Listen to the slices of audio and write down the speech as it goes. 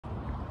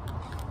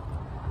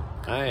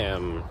I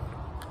am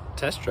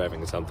test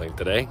driving something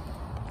today.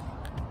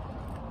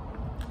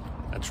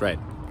 That's right,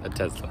 a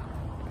Tesla.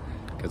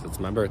 Because it's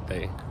my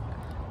birthday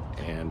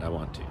and I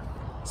want to.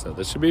 So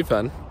this should be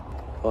fun.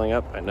 Pulling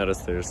up, I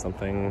noticed there's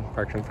something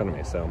parked in front of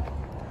me, so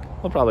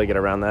we'll probably get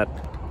around that.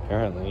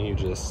 Apparently you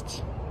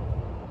just,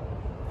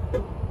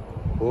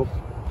 whoop,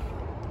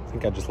 I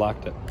think I just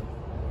locked it.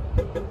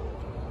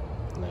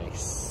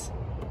 Nice.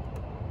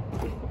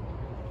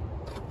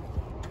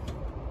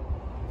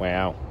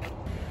 Wow.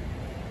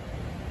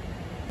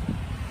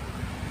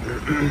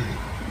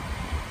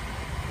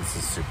 This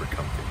is super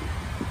comfy.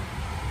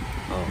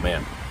 Oh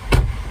man.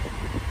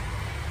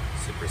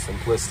 Super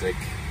simplistic.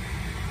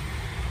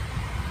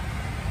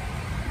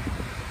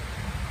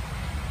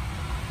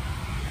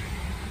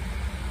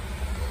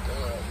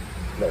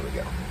 There we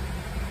go.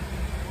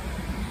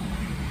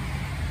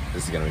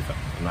 This is gonna be fun.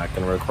 I'm not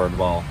gonna record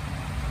while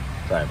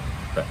driving,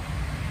 but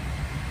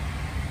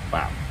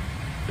wow,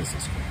 this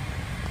is cool.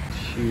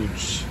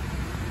 Huge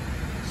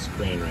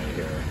screen right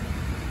here.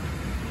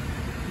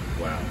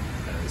 Wow,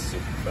 that is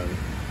super fun.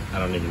 I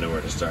don't even know where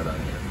to start on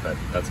here, but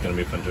that's gonna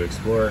be fun to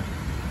explore.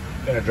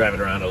 Gonna drive it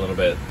around a little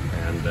bit,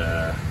 and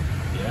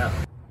yeah.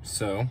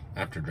 So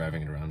after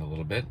driving it around a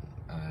little bit,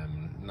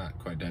 I'm not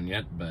quite done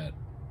yet, but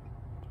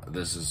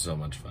this is so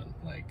much fun.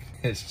 Like,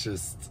 it's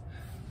just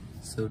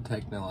so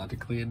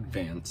technologically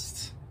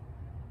advanced.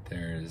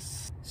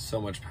 There's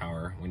so much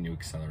power when you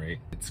accelerate.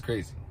 It's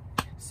crazy.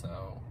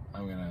 So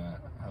I'm gonna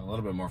have a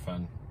little bit more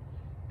fun,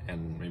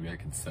 and maybe I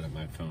can set up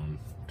my phone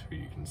to where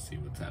you can see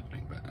what's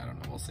happening, but I don't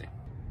know, we'll see.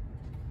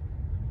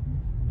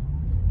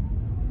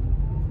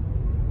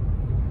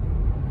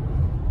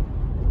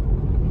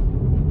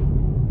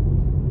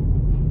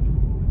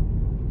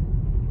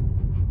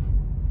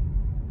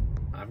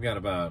 I've got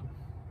about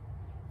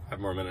 5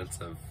 more minutes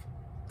of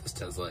this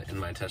Tesla in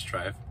my test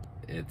drive.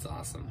 It's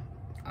awesome.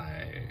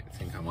 I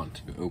think I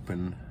want to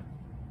open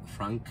the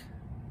frunk.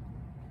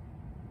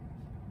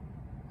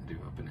 I do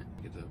open it.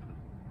 It's open.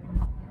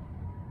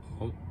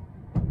 Oh.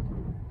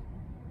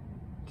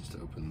 Just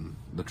open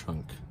the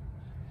trunk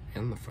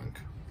and the frunk.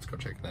 Let's go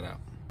check that out.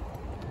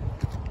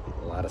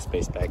 A lot of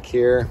space back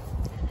here.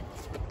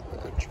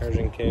 A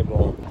charging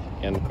cable.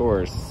 And of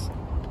course,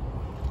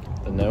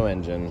 the no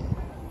engine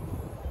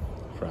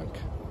frunk.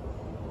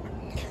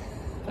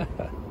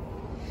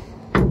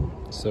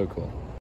 So cool.